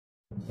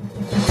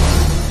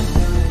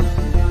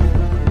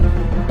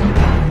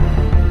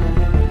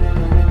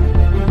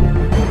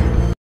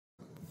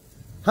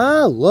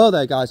Hello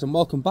there guys, and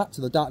welcome back to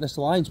the Darkness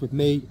Alliance with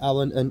me,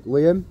 Alan and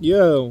Liam.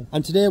 Yo!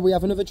 And today we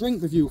have another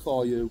drink review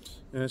for you.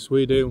 Yes,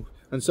 we do.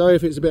 And sorry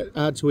if it's a bit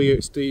hard to hear,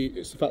 it's the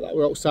fact that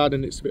we're outside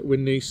and it's a bit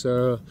windy,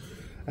 so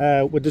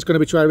we're just going to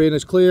be trying to be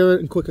as clear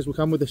and quick as we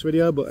can with this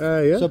video, but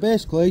yeah. So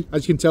basically,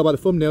 as you can tell by the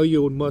thumbnail,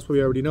 you most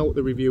probably already know what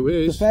the review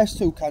is. The first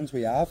two cans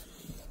we have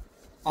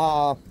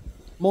are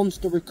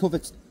Monster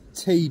Recovered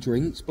tea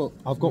drinks, but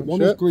I've got one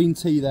with green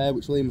tea there,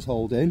 which Liam's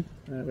holding.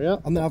 There we are.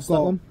 And then I've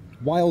got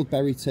wild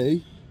berry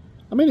tea.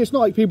 I mean, it's not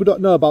like people don't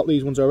know about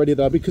these ones already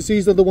though, because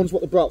these are the ones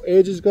what they brought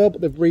ages ago,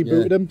 but they've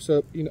rebooted them.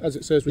 So you know, as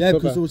it says, yeah,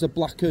 because there was a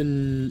black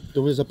can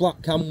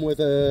with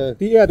a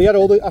they had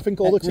all the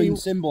all the green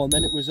symbol, and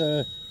then it was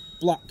a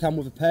black can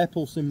with a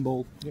purple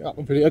symbol. Yeah, that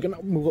one pretty. I'm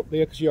gonna move up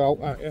there because you're out,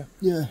 aren't you?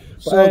 Yeah.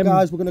 But, so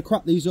guys, we're gonna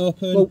crack these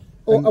open.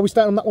 Well, are we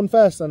starting on that one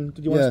first? Then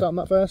did you want to start on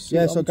that first?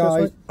 Yeah. So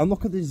guys, and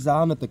look at the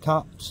design of the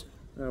caps.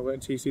 Wait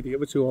until you see the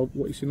other two, or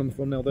what you've seen on the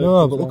thumbnail there.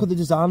 No, but look at the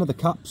design of the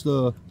caps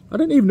though. I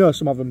didn't even know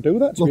some of them do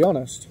that, to be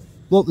honest.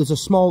 Look, there's a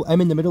small M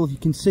in the middle, if you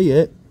can see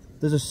it.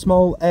 There's a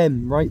small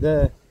M right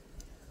there.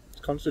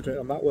 Concentrate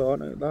on that,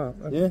 aren't it?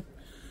 Yeah.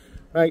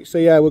 Right, so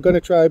yeah, we're going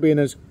to try being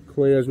as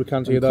clear as we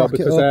can to you though,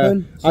 because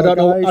I don't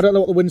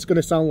know what the wind's going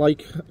to sound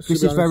like.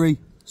 This is very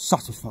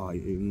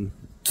satisfying.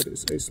 But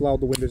it's loud,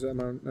 the wind is at the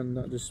moment, and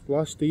that just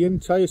splashed the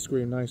entire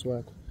screen. Nice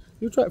work.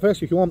 You try it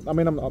first if you want. I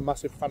mean, I'm not a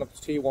massive fan of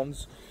the tea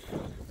ones.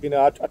 You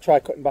know, I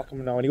try cutting back on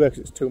them now anyway, because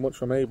it's too much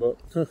for me, but...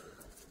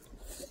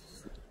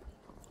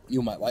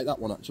 You might like that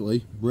one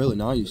actually. Really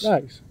nice.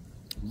 Nice.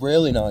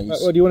 Really nice. Right,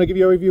 well, do you want to give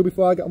your review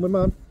before I get on with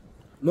mine?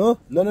 No.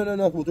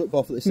 We'll do it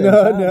both at the same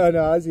time.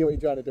 No. I see what you're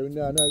trying to do.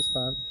 No, it's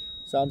fine.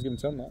 Sounds giving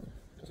some that.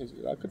 Because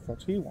it's good for a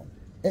tea one.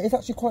 It is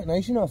actually quite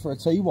nice, you know, for a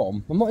tea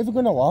one. I'm not even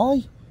going to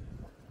lie.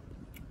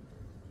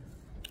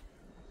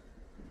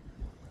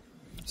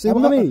 See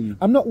what I mean?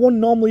 I'm not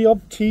one normally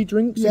of tea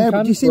drinks. Yeah,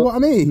 but do you see what I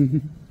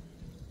mean?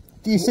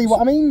 Do you see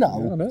what I mean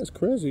now? Yeah, no, it's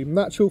crazy.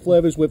 Natural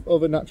flavours with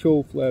other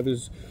natural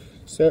flavours.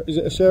 Is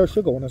it a Sarah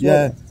Sugar one as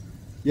well?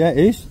 Yeah, it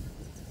is.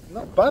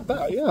 Not bad,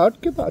 that. Yeah,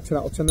 I'd give that a 10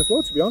 out of 10 as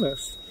well, to be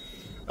honest.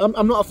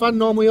 I'm not a fan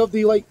normally of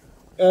the like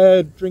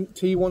drink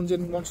tea ones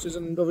in Monsters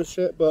and other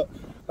shit, but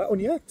that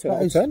one, yeah, 10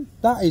 out of 10.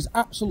 That is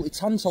absolutely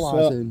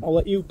tantalising. So I'll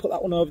let you put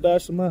that one over there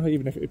somewhere,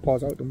 even if it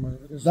pours out.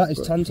 That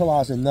is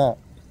tantalising, that.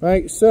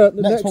 Right, so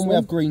the next one we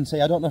have green tea.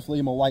 I don't know if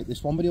Liam will like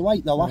this one, but he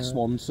liked the last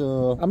one,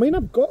 so... I mean,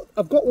 I've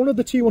got one of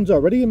the tea ones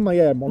already in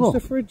my Monster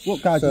fridge.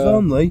 Look guys, it's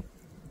only...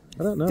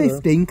 I don't know.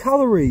 15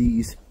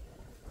 calories.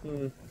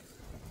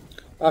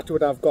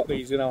 Afterward, I've got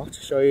these, and I'll have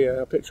to show you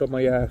a picture of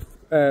my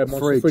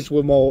Monster fridge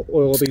with more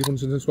oil of these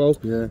ones in as well.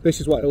 Yeah.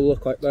 This is what it'll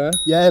look like there.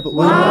 Yeah, but these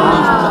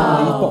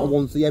bottle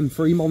ones, the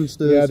M3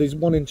 Monsters. Yeah, there's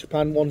one in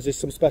Japan, there's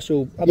some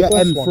special... Yeah,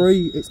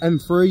 M3, it's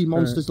M3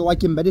 Monsters, they're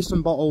like in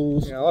medicine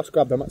bottles. Yeah, I'll have to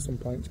grab them at some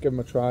point to give them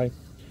a try.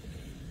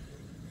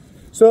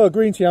 So,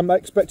 green tea, I'm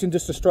expecting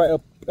just a straight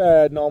up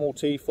normal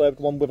tea flavoured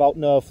one without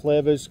no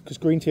flavours, because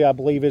green tea, I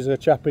believe, is a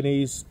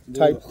Japanese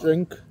type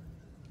drink.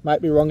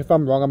 Might be wrong. If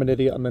I'm wrong, I'm an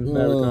idiot, and then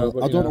there we go.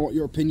 But, I don't know what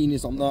your opinion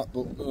is on that,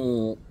 but...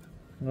 Well,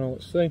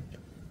 let's see.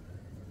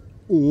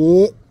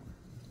 Do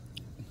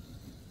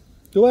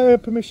I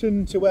have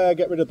permission to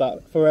get rid of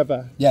that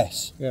forever?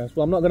 Yes. Yes.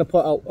 Well, I'm not going to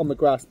put it out on the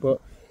grass,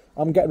 but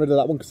I'm getting rid of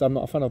that one because I'm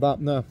not a fan of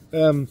that. No.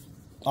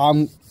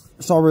 I'm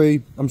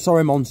sorry,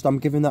 Monster. I'm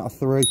giving that a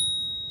 3.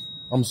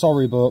 I'm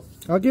sorry, but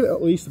I'll give it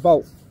at least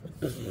about.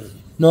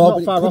 No,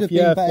 but it could have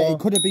been better. It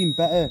could have been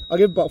better. I'll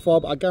give it about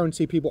 4, but I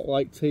guarantee people that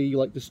like tea,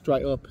 like just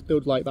straight up, they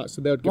would like that,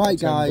 so they would give it a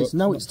 10. Right, guys,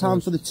 now it's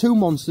time for the 2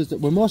 monsters that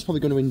we're most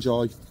probably going to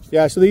enjoy.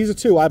 Yeah, so these are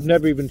 2 I've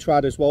never even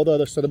tried as well,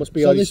 though, so there must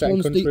be all these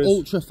certain countries. So this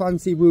one's the ultra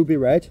fancy ruby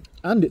red,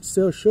 and it's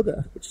still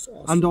sugar, which is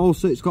awesome. And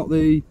also it's got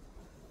the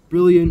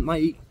brilliant,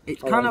 like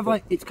it's kind of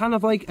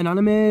like an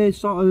anime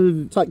sort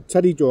of. It's like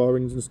teddy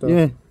drawings and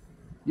stuff.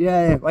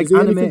 Yeah, like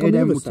animated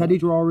teddy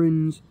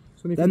drawings.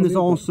 Then there's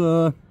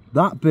also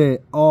that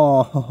bit.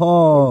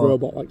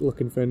 Robot like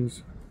looking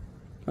things.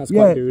 That's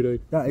quite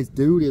doody. That is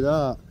doody,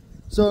 that.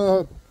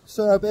 So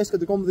basically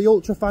they're going with the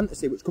ultra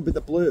fantasy, which could be the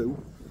blue,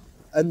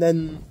 and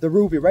then the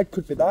ruby red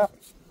could be that.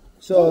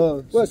 So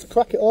well, let's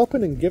crack it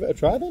open and give it a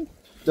try then.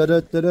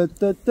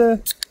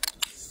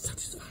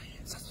 Satisfying.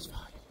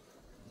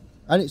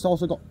 And it's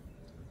also got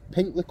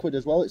pink liquid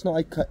as well. It's not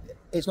like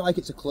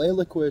it's a clear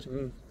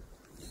liquid.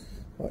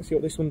 Let's see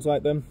what this one's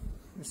like then.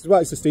 This is why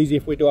it's just easy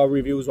if we do our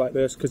reviews like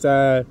this,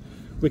 because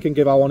we can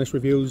give our honest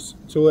reviews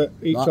to it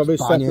each of us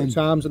separate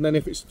times, and then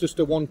if it's just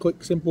a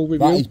one-click simple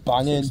review, that is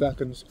banging. 6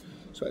 seconds.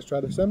 So let's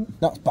try this then.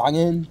 That's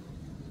banging.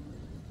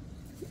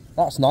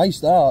 That's nice,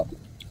 that.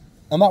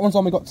 And that one's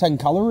only got 10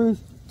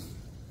 calories.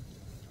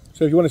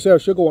 So if you want to say a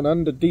sugar one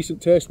and a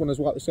decent taste one as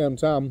well at the same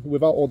time,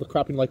 without all the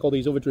crapping like all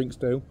these other drinks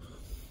do,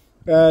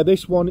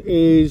 this one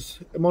is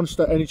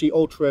Monster Energy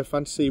Ultra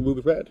Fantasy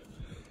Ruby Red.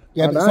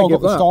 Yeah, but it's all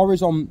got the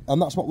stories on,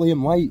 and that's what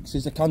Liam likes,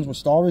 is the cans with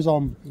stories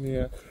on.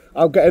 Yeah,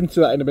 I'll get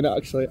into that in a minute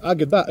actually. I'll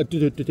give that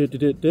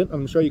a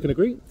I'm sure you can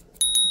agree.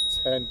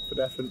 10 for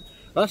definite.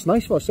 That's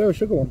nice for a Sarah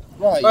Sugar one.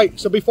 Right,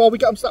 so before we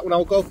get onto that one,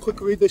 I'll go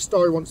quickly read this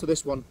story once to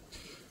this one.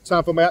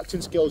 Time for my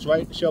acting skills,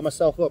 right? To show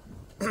myself up.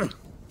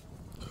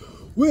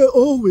 We're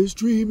always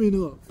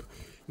dreaming up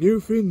new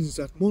things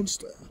at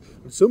Monster,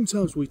 and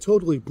sometimes we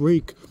totally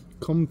break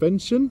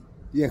convention.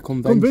 Yeah,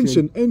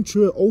 convention.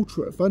 Enter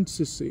Ultra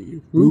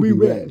Fantasy Ruby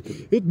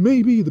Red. It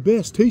may be the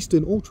best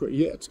tasting Ultra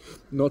yet.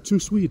 Not too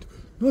sweet,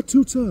 not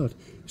too tart.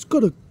 It's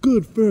got a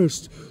good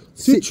first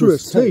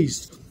citrus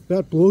taste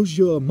that blows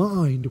your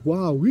mind.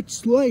 Wow,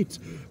 it's light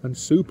and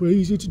super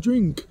easy to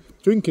drink.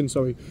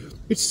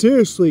 It's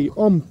seriously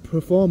on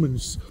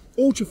performance.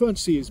 Ultra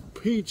Fantasy is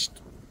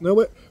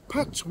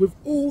packed with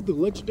all the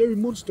legendary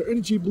Monster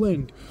Energy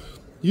blend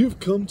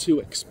you've come to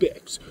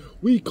expect.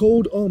 We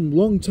called on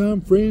longtime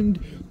friend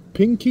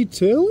Pinky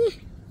Taylor?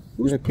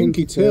 Who's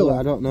Pinky Taylor?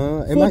 I don't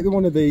know. It might be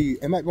one of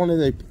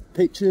the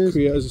pictures.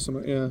 Creators or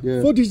something,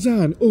 yeah. For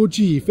design,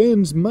 OG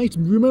fans might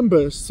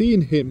remember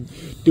seeing him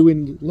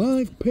doing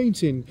live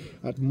painting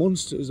at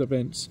Monsters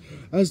events.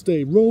 As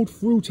they rolled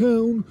through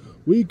town,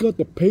 we got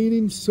the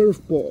painting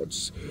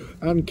surfboards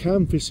and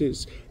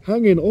canvases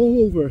hanging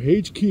all over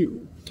HQ.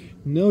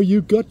 Now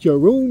you got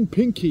your own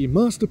Pinky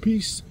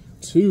masterpiece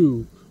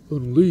to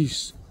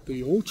unleash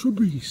the Ultra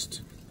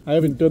Beast. I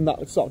haven't done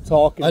that sort of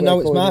talking. I know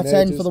it's my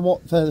turn for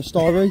the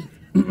story.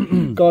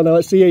 Go on,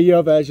 let's see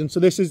your version. So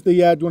this is the, do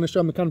you want to show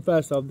them the can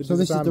first? So this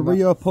is the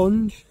Rio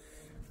Punch.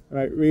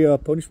 Right, Rio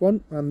Punch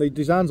one. And the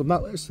designs on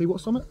that, let's see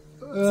what's on it.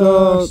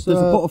 So there's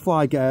a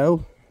butterfly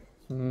girl.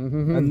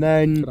 And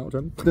then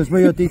there's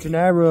Rio de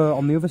Janeiro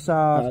on the other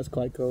side. That's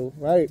quite cool.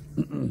 Right,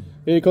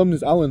 here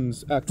comes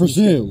Alan's acting.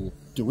 Brazil,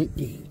 do it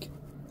big.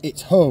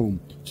 It's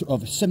home to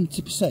over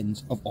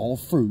 70% of all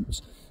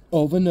fruits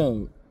ever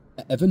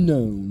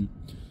known.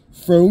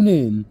 Thrown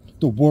in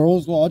the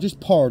world's largest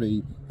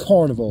party,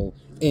 Carnival,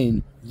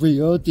 in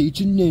Rio de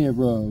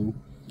Janeiro.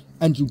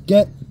 And you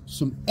get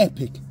some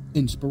epic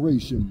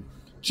inspiration.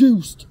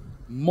 Juiced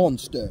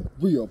Monster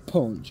Rio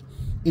Punch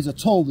is a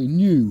totally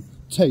new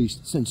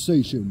taste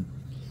sensation,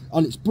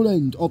 and its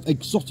blend of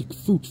exotic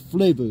fruit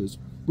flavours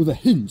with a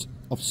hint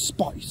of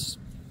spice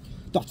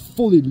that's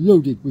fully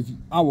loaded with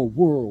our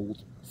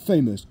world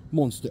famous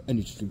Monster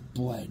Energy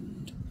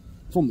blend.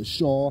 From the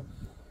shore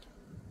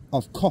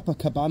of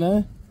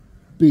Copacabana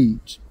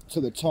Beach to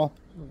the top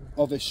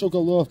of a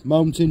Sugarloaf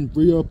Mountain,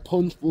 Rio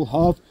Punch will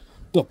have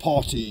the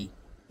party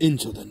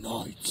into the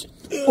night.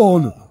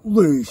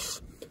 Unleash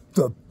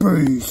the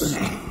beast.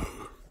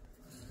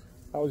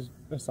 That was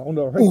a sound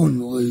alright.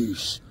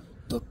 Unleash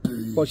the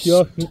beast. What's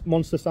your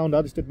monster sound?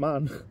 I just did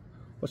man.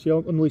 What's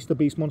your Unleash the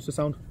Beast monster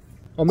sound?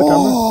 On the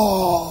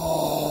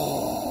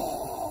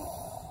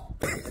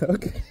camera?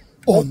 Okay.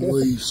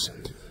 Unleash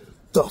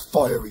the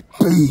fiery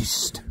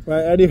beast.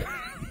 Right, anyway.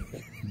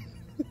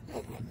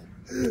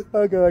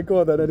 Okay, go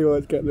on then. Anyway,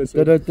 let's get this.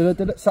 Did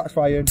it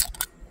satisfy you?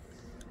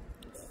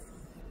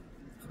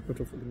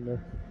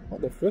 What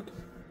the frick?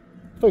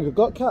 I think I've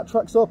got cat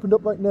tracks opened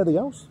up right near the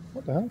house.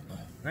 What the hell?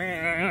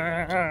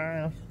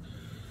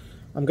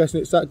 I'm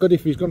guessing it's that good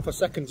if he's gone for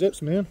second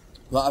zips, man.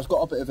 Well, it's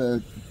got a bit of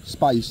a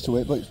spice to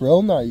it, but it's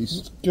real nice.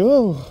 Let's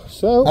go.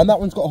 So, and that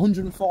one's got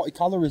 140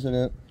 calories in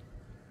it.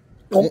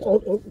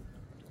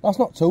 That's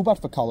not too bad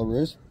for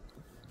calories.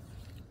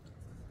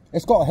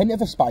 It's got a hint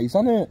of a spice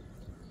on it.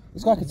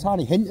 It's got like a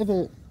tiny hint of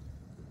it.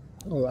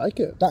 I like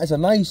it. That is a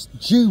nice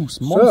juice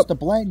monster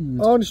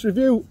blend. Honest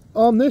review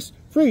on this.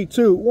 3,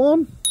 2,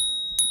 1.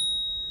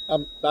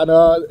 I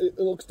know it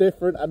looks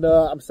different. I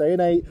know I'm saying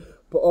 8,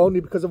 but only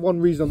because of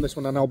one reason on this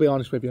one, and I'll be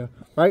honest with you.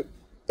 Right?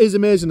 It's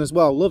amazing as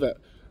well. Love it.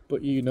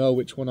 But you know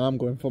which one I'm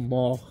going for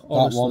more.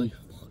 Honestly. That one.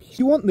 If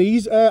you want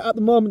these, at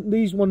the moment,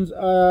 these ones,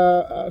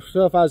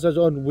 so far as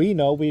we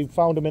know, we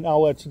found them in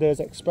our Today's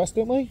Express,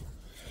 didn't we?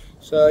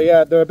 So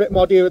yeah, they're a bit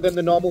more dearer than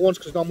the normal ones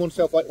because normal ones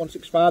sell for like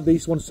 $1.65.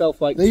 These ones sell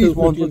for like these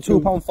ones were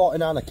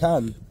 £2.49 a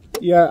can.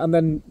 Yeah, and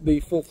then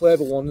the full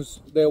flavour ones,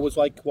 they was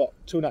like what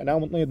 $2.99,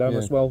 weren't they? Them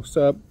as well.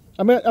 So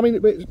I mean,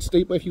 it's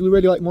steep, but if you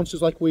really like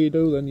monsters like we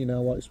do, then you know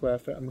what, it's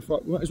worth it. And we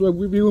thought we might as well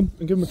review them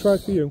and give them a try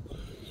for you.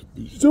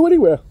 So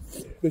anyway,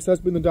 this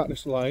has been the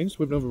Darkness Alliance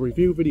with another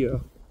review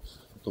video.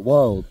 The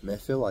world may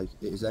feel like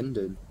it is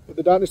ending, but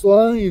the Darkness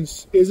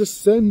Alliance is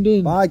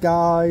ascending. Bye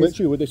guys.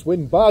 Literally with this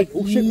wind. Bye.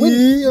 Oh shit,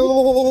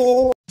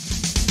 wind.